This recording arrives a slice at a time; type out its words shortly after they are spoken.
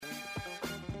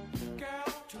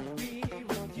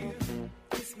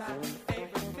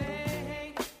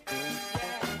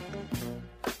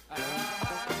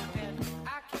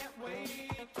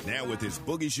Now with his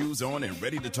boogie shoes on and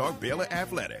ready to talk Baylor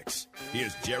athletics,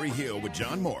 here's Jerry Hill with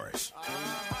John Morris.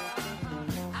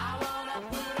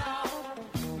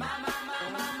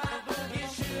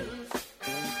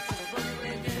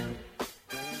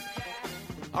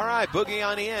 All right, boogie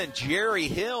on in. Jerry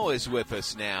Hill is with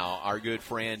us now, our good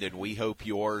friend, and we hope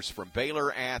yours from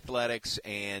Baylor Athletics.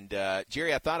 And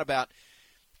Jerry, I thought about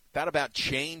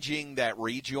changing that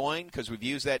rejoin because we've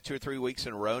used that 2 or 3 weeks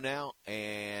in a row now,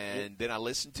 and then I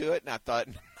listened to it and I thought,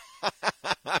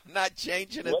 I'm not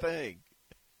changing a thing.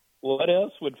 What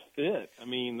else would fit? I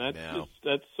mean, that's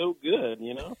so good,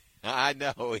 you know. I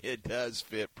know it does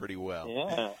fit pretty well.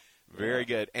 Yeah. Very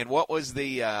good. And what was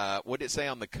what did it say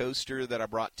on the coaster that I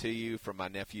brought to you from my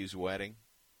nephew's wedding?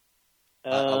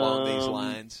 Along these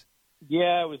lines?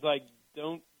 Yeah, it was like,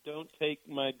 don't take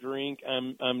my drink.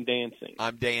 I'm dancing.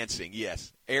 I'm dancing.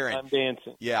 Yes, Aaron. I'm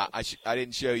dancing. Yeah, I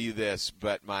didn't show you this,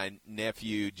 but my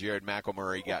nephew Jared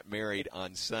McElmurray got married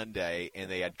on Sunday,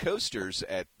 and they had coasters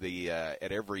at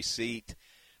every seat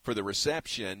for the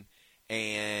reception,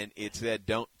 and it said,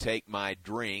 "Don't take my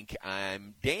drink.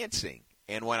 I'm dancing."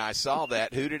 And when I saw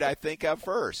that, who did I think of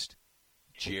first?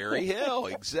 Jerry Hill,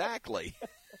 exactly.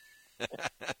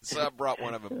 So I brought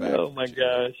one of them back. Oh my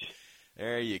gosh.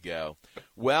 There you go.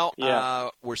 Well,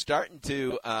 yeah. We're starting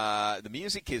to the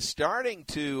music is starting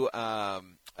to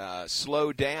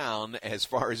slow down as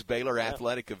far as Baylor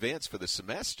athletic events for the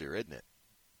semester, isn't it?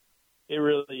 It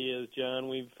really is, John.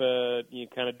 We've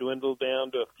kind of dwindled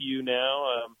down to a few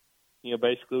now.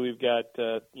 Basically we've got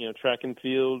track and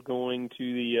field going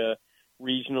to the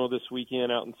regional this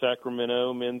weekend out in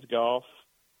Sacramento, men's golf.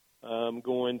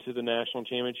 Going to the national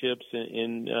championships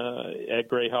at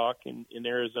Grayhawk in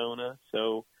Arizona.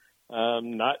 So,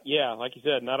 like you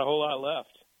said, not a whole lot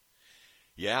left.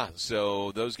 Yeah,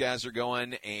 so those guys are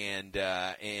going, and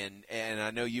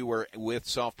I know you were with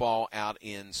softball out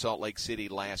in Salt Lake City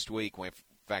last week. In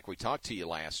fact, we talked to you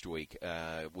last week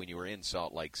when you were in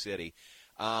Salt Lake City.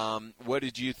 What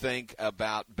did you think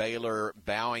about Baylor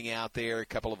bowing out there, a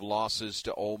couple of losses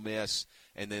to Ole Miss,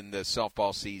 and then the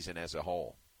softball season as a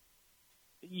whole?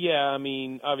 Yeah, I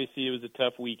mean, obviously it was a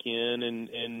tough weekend,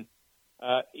 and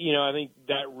I think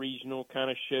that regional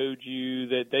kind of showed you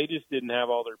that they just didn't have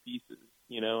all their pieces.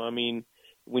 I mean,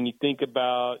 when you think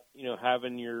about,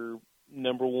 having your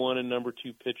number one and number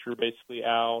two pitcher basically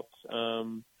out,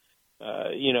 and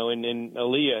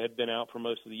Aaliyah had been out for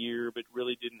most of the year, but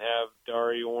really didn't have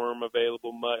Dari Orm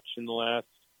available much in the last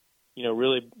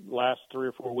 3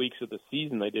 or 4 weeks of the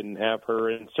season. They didn't have her,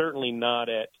 and certainly not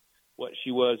at what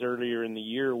she was earlier in the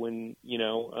year when,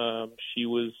 she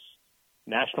was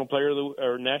national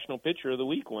pitcher of the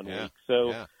week one week.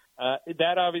 So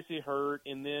that obviously hurt.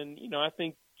 And then, I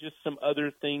think just some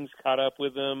other things caught up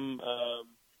with them.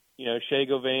 Shea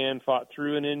Govan fought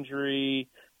through an injury,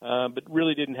 but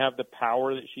really didn't have the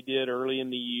power that she did early in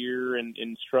the year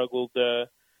and struggled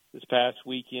this past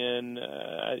weekend.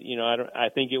 I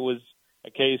think it was a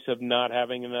case of not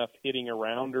having enough hitting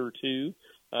around her too.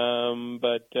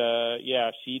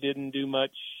 She didn't do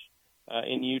much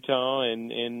in Utah,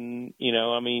 and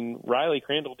Riley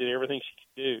Crandall did everything she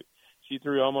could do. She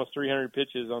threw almost 300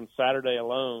 pitches on Saturday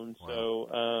alone. Wow. So,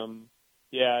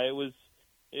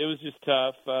 it was just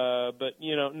tough. But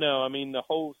the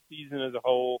whole season as a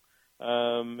whole,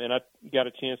 and I got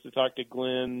a chance to talk to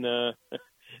Glenn.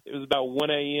 It was about 1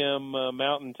 a.m.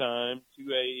 Mountain Time,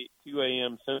 2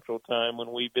 a.m. Central Time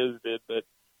when we visited, but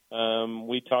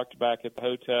we talked back at the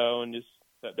hotel and just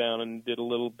sat down and did a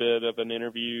little bit of an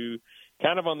interview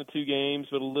kind of on the two games,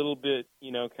 but a little bit,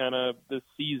 kind of the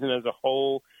season as a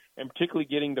whole, and particularly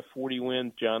getting to 40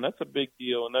 wins, John. That's a big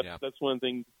deal, and that's one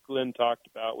thing Glenn talked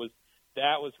about was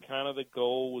kind of the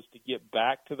goal, was to get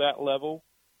back to that level.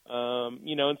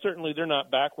 And certainly they're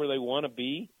not back where they want to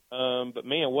be, but,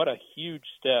 man, what a huge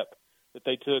step that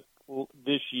they took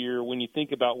this year when you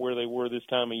think about where they were this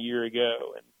time a year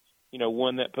ago. And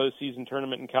won that postseason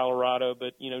tournament in Colorado,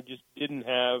 but, just didn't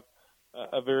have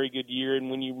a very good year. And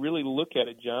when you really look at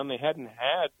it, John, they hadn't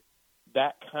had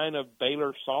that kind of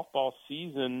Baylor softball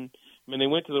season. I mean, they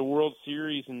went to the World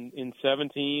Series in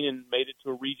 17 and made it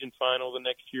to a region final the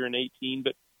next year in 18,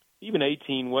 but even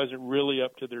 18 wasn't really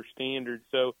up to their standards.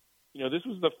 So, this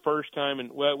was the first time,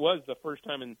 it was the first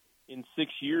time in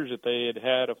 6 years that they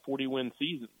had a 40-win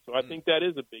season. So I think that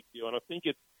is a big deal. And I think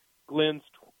it's Glenn's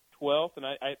 12th, and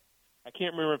I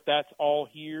can't remember if that's all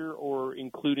here or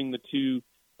including the two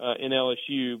in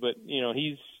LSU, but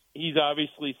he's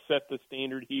obviously set the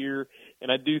standard here,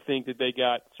 and I do think that they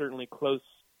got certainly close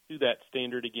to that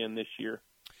standard again this year.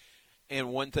 And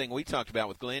one thing we talked about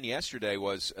with Glenn yesterday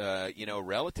was,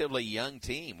 relatively young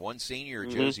team. One senior,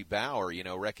 Josie Bauer,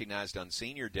 recognized on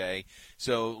Senior Day.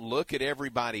 So look at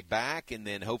everybody back, and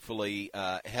then hopefully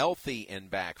healthy and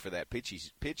back for that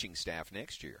pitching staff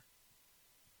next year.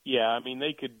 Yeah, I mean,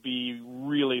 they could be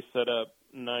really set up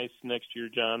nice next year,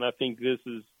 John. I think this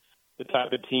is the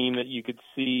type of team that you could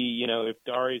see, if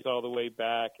Dari's all the way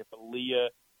back, if Aaliyah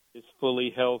is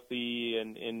fully healthy,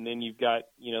 and then you've got,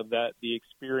 that the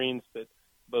experience that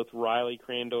both Riley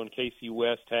Crandall and Casey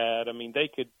West had. I mean, they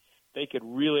could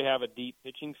really have a deep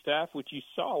pitching staff, which you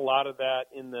saw a lot of that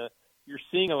you're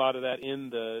seeing a lot of that in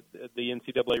the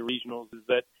NCAA regionals, is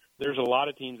that there's a lot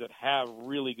of teams that have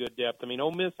really good depth. I mean,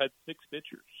 Ole Miss had 6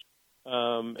 pitchers.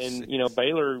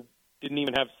 Baylor didn't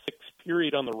even have 6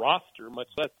 period on the roster, much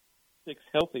less 6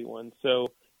 healthy ones. So,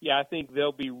 yeah, I think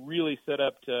they'll be really set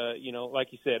up to,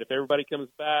 like you said, if everybody comes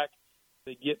back,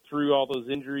 they get through all those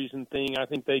injuries and things, I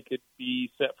think they could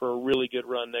be set for a really good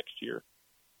run next year.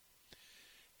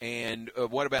 And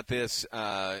what about this?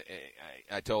 I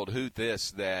told Hoot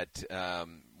this, that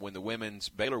when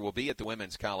Baylor will be at the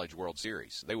Women's College World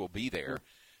Series. They will be there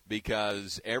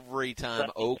because every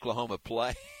time Oklahoma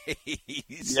plays,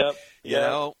 and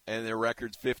their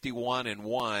record's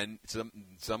 51-1,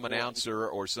 some announcer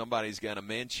or somebody's going to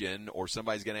mention, or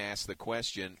somebody's going to ask the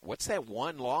question, what's that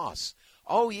one loss?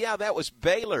 Oh, yeah, that was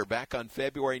Baylor back on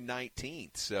February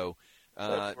 19th. So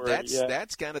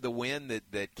that's kind of the win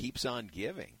that keeps on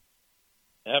giving.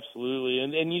 Absolutely,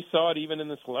 and you saw it even in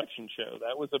the selection show.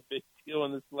 That was a big deal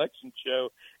in the selection show,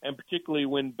 and particularly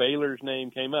when Baylor's name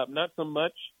came up. Not so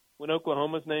much when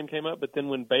Oklahoma's name came up, but then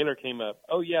when Baylor came up.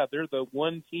 Oh, yeah, they're the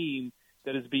one team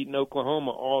that has beaten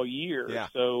Oklahoma all year. Yeah.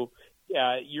 So,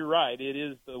 yeah, you're right. It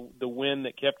is the win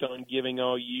that kept on giving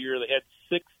all year. They had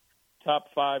 6 top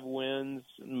 5 wins,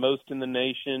 most in the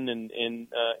nation, and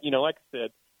like I said,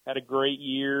 had a great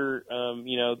year,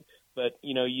 But,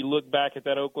 you look back at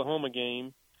that Oklahoma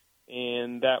game,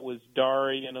 and that was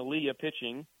Dari and Aaliyah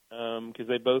pitching because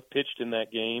they both pitched in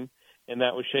that game, and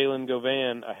that was Shaylin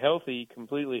Govan,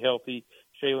 completely healthy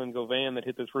Shaylin Govan that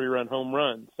hit the 3-run home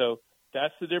run. So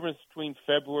that's the difference between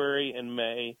February and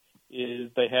May,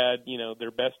 is they had,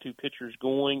 their best 2 pitchers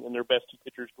going, and their best 2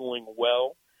 pitchers going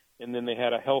well, and then they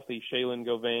had a healthy Shaylin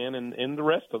Govan and the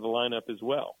rest of the lineup as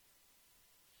well.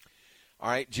 All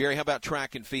right, Jerry, how about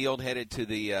track and field headed to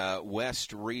the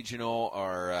West Regional?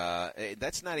 Or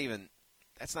that's not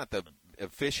the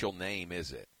official name,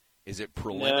 is it? Is it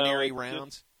preliminary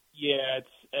rounds?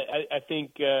 I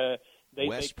think they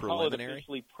West call it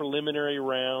officially preliminary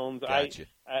rounds. Gotcha.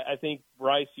 I think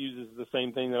Bryce uses the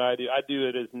same thing that I do. I do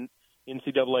it as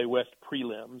NCAA West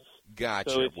prelims. Gotcha.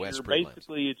 So West prelims.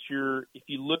 Basically, if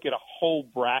you look at a whole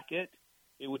bracket,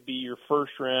 it would be your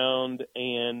first round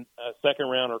and second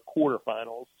round or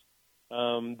quarterfinals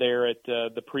there at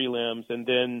the prelims. And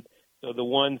then so the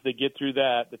ones that get through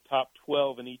that, the top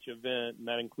 12 in each event, and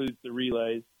that includes the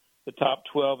relays, the top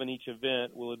 12 in each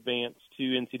event will advance to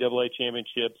NCAA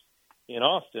championships in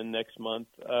Austin next month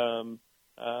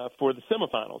for the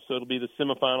semifinals. So it'll be the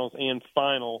semifinals and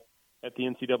final at the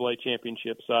NCAA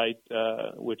championship site,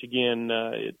 which, again,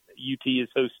 UT is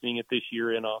hosting it this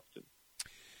year in Austin.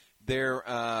 There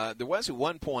was at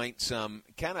one point some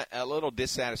kind of a little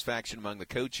dissatisfaction among the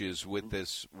coaches with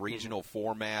this regional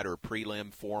format or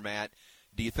prelim format.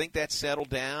 Do you think that's settled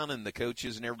down and the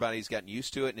coaches and everybody's gotten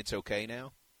used to it and it's okay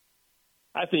now?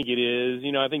 I think it is.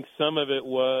 I think some of it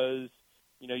was,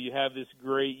 you have this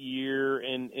great year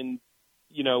and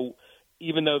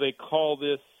even though they call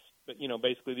this, but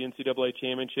basically the NCAA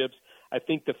championships, I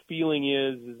think the feeling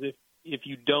is if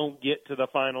you don't get to the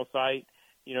final site,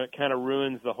 it kind of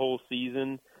ruins the whole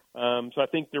season. So I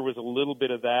think there was a little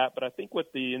bit of that. But I think what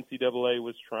the NCAA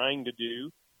was trying to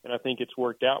do, and I think it's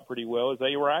worked out pretty well, is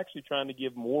they were actually trying to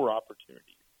give more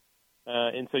opportunities.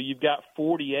 And so you've got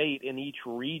 48 in each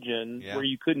region where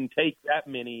you couldn't take that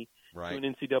many to an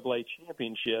NCAA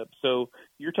championship. So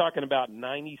you're talking about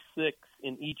 96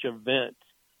 in each event.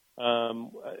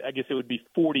 I guess it would be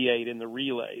 48 in the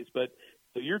relays. But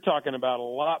so you're talking about a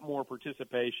lot more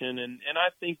participation, and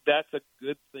I think that's a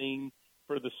good thing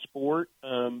for the sport.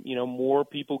 More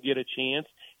people get a chance,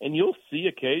 and you'll see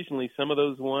occasionally some of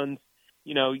those ones.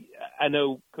 I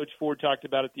know Coach Ford talked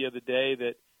about it the other day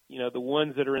that, the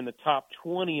ones that are in the top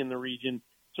 20 in the region,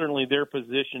 certainly their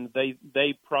position,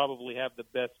 they probably have the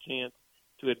best chance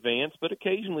to advance. But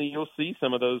occasionally you'll see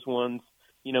some of those ones,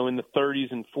 in the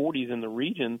 30s and 40s in the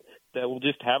region that will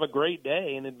just have a great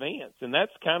day and advance. And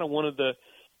that's kind of one of the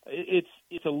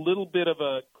it's a little bit of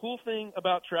a cool thing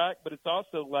about track, but it's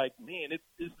also like, man, this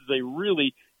is a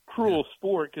really cruel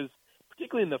sport because,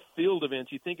 particularly in the field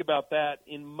events, you think about that.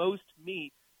 In most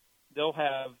meets, they'll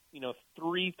have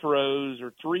 3 throws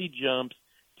or 3 jumps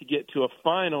to get to a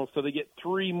final, so they get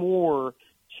 3 more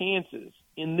chances.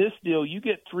 In this deal, you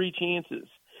get 3 chances.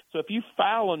 So if you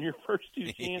foul on your first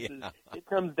 2 chances, It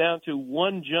comes down to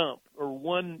 1 jump or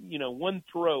 1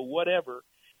 throw, whatever.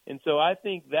 And so I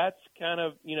think that's kind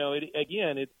of,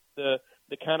 it's the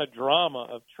kind of drama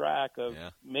of track of,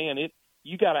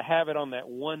 you got to have it on that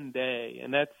one day.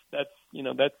 And that's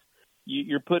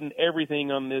you're putting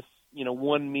everything on this,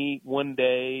 1 meet, 1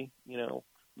 day,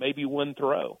 maybe 1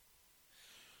 throw.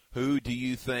 Who do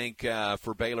you think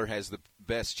for Baylor has the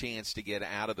best chance to get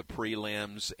out of the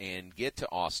prelims and get to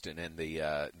Austin in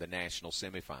the national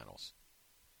semifinals?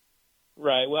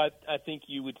 Right. Well, I think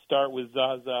you would start with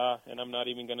Zaza, and I'm not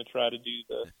even going to try to do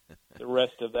the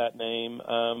rest of that name.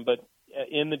 But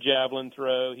in the javelin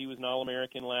throw, he was an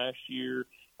All-American last year.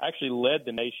 Actually led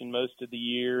the nation most of the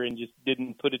year and just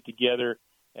didn't put it together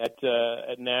at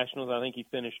nationals. I think he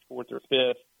finished 4th or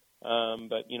 5th.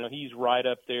 But he's right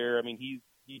up there. I mean, he's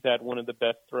had one of the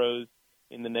best throws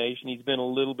in the nation. He's been a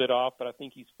little bit off, but I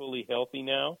think he's fully healthy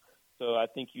now. So I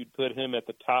think you'd put him at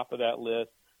the top of that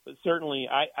list. But certainly,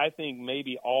 I think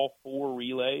maybe all 4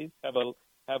 relays have a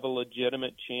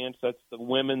legitimate chance. That's the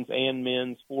women's and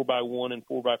men's 4x1 and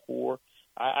 4x4.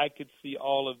 I could see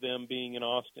all of them being in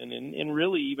Austin and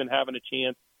really even having a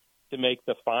chance to make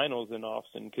the finals in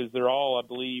Austin, because they're all, I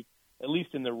believe, at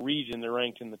least in the region, they're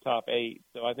ranked in the top 8.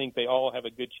 So I think they all have a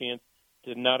good chance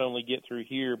to not only get through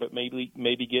here, but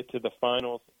maybe get to the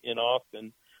finals in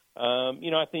Austin.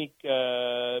 I think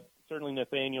certainly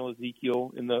Nathaniel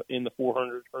Ezekiel in the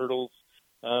 400 hurdles.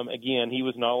 Again, he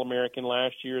was an All-American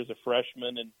last year as a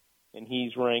freshman, and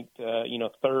he's ranked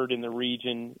 3rd in the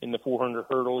region in the 400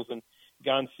 hurdles. And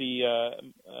Gansi,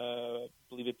 I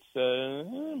believe it's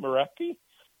Meraki.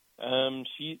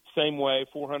 She same way,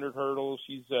 400 hurdles.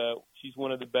 She's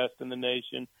one of the best in the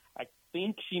nation. I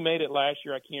think she made it last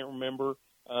year. I can't remember,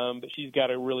 but she's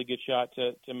got a really good shot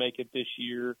to make it this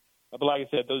year. But like I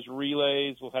said, those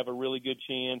relays will have a really good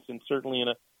chance, and certainly in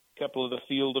a couple of the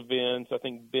field events, I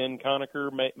think Ben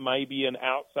Conacher may be an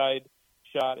outside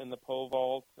shot in the pole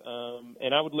vault,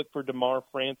 and I would look for DeMar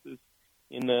Francis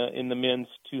in the men's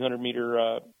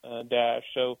 200-meter dash.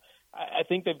 So I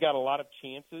think they've got a lot of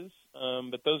chances,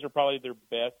 but those are probably their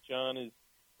best, John, is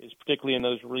particularly in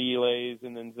those relays,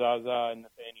 and then Zaza and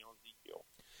Nathaniel Ezekiel.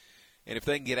 And if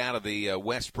they can get out of the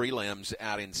West prelims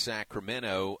out in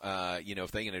Sacramento,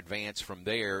 if they can advance from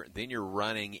there, then you're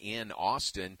running in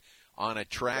Austin on a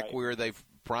track where they've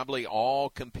probably all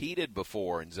competed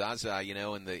before, and Zaza,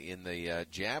 in the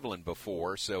javelin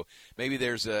before. So maybe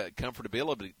there's a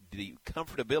comfortability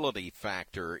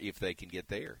factor if they can get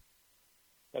there.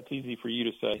 That's easy for you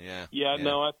to say. Yeah.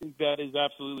 No, I think that is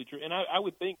absolutely true. And I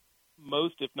would think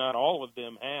most, if not all of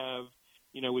them, have,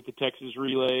 with the Texas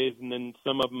relays, and then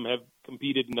some of them have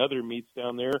competed in other meets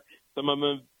down there. Some of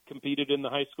them have competed in the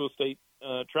high school state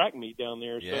track meet down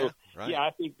there.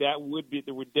 I think there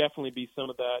would definitely be some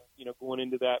of that, going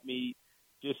into that meet,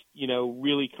 just,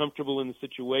 really comfortable in the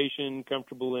situation,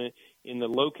 comfortable in the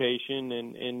location,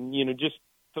 and just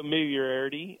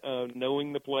familiarity,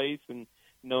 knowing the place and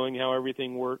knowing how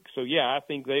everything works. So, I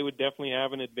think they would definitely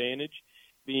have an advantage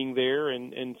being there,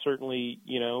 and certainly,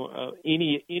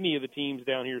 any of the teams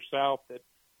down here south that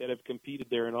have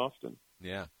competed there in Austin.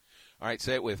 Yeah. All right,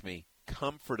 say it with me.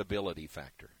 Comfortability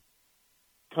factor.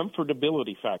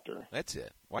 Comfortability factor. That's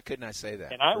it. Why couldn't I say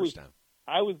that and time?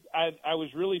 I was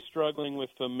really struggling with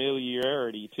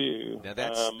familiarity too. Now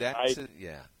that's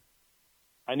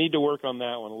I need to work on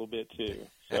that one a little bit too.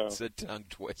 So. That's a tongue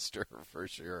twister for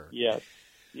sure. Yes.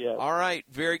 All right,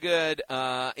 very good.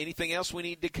 Anything else we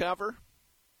need to cover?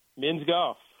 Men's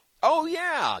golf. Oh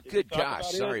yeah, good gosh,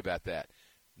 sorry about that.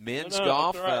 Men's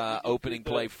golf opening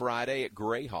play Friday at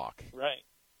Grayhawk. Right.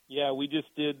 Yeah, we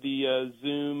just did the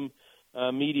Zoom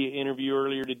media interview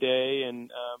earlier today, and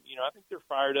I think they're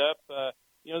fired up.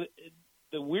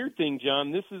 The weird thing,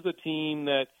 John, this is a team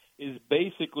that is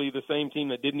basically the same team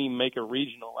that didn't even make a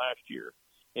regional last year,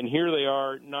 and here they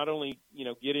are, not only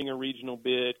getting a regional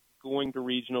bid, going to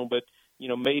regional, but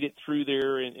made it through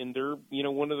there, and they're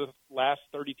one of the last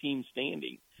 30 teams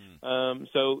standing.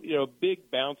 So big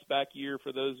bounce back year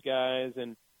for those guys,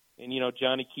 and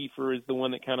Johnny Kiefer is the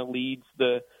one that kind of leads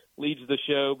the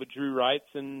show, but Drew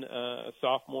Wrightson, a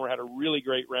sophomore, had a really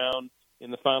great round in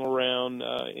the final round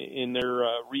in their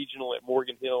regional at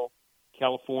Morgan Hill,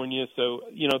 California. So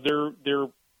they're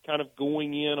kind of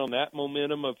going in on that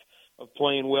momentum of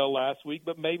playing well last week,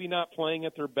 but maybe not playing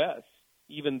at their best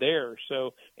even there.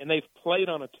 So, and they've played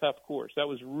on a tough course. That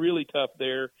was really tough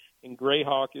there, and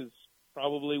Grayhawk is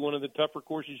probably one of the tougher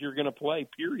courses you're going to play,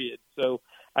 period. So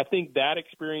I think that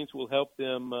experience will help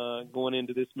them going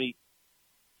into this meet.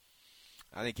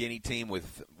 I think any team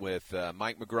with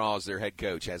Mike McGraw as their head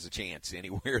coach has a chance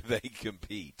anywhere they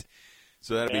compete.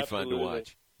 So that'll be fun to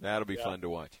watch. That'll be fun to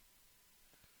watch.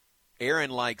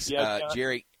 Aaron likes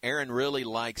Jerry. Aaron really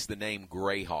likes the name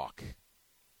Greyhawk.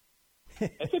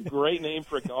 That's a great name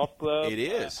for a golf club. It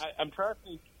is. I'm trying to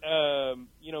think.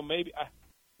 Maybe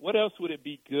what else would it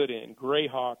be good in?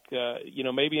 Greyhawk.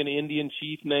 Maybe an Indian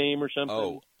chief name or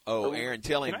something. Oh, Aaron,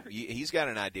 tell him he's got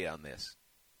an idea on this.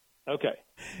 Okay.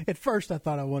 At first, I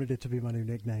thought I wanted it to be my new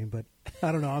nickname, but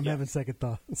I don't know. I'm having second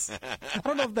thoughts. I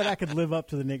don't know that I could live up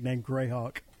to the nickname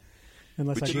Greyhawk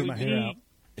unless I grew my hair out.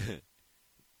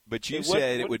 But you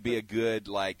said it would be a good,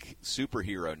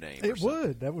 superhero name. It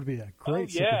would. That would be a great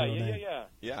superhero name.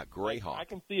 Yeah, Greyhawk. I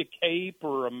can see a cape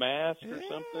or a mask or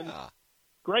something.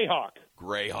 Greyhawk.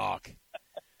 Greyhawk.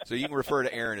 So you can refer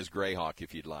to Aaron as Greyhawk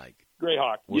if you'd like.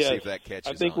 Greyhawk. We'll see if that catches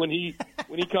on. I think when he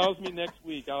calls me next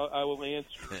week, I will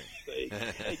answer and say,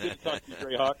 "Hey, good to talk to you,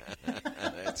 Greyhawk."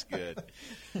 That's good.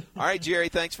 All right, Jerry.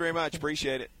 Thanks very much.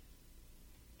 Appreciate it.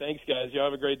 Thanks, guys. Y'all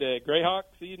have a great day. Greyhawk,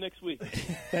 see you next week.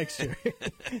 Thanks, Jerry.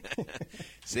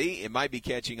 See, it might be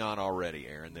catching on already,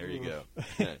 Aaron. There you go.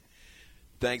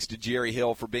 Thanks to Jerry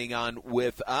Hill for being on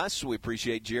with us. We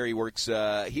appreciate Jerry works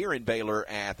here in Baylor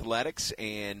Athletics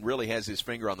and really has his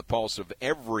finger on the pulse of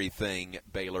everything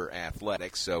Baylor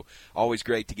Athletics. So always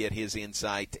great to get his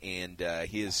insight and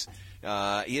his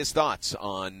thoughts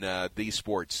on these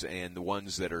sports and the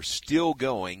ones that are still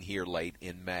going here late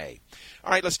in May.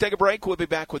 All right, let's take a break. We'll be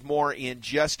back with more in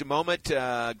just a moment.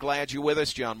 Glad you're with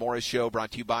us. John Morris Show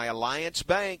brought to you by Alliance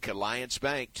Bank. Alliance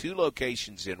Bank, 2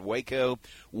 locations in Waco,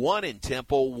 1 in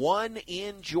Temple, 1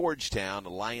 in Georgetown.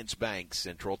 Alliance Bank,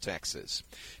 Central Texas.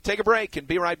 Take a break and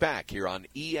be right back here on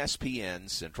ESPN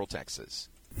Central Texas.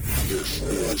 This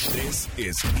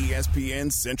is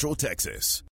ESPN Central Texas.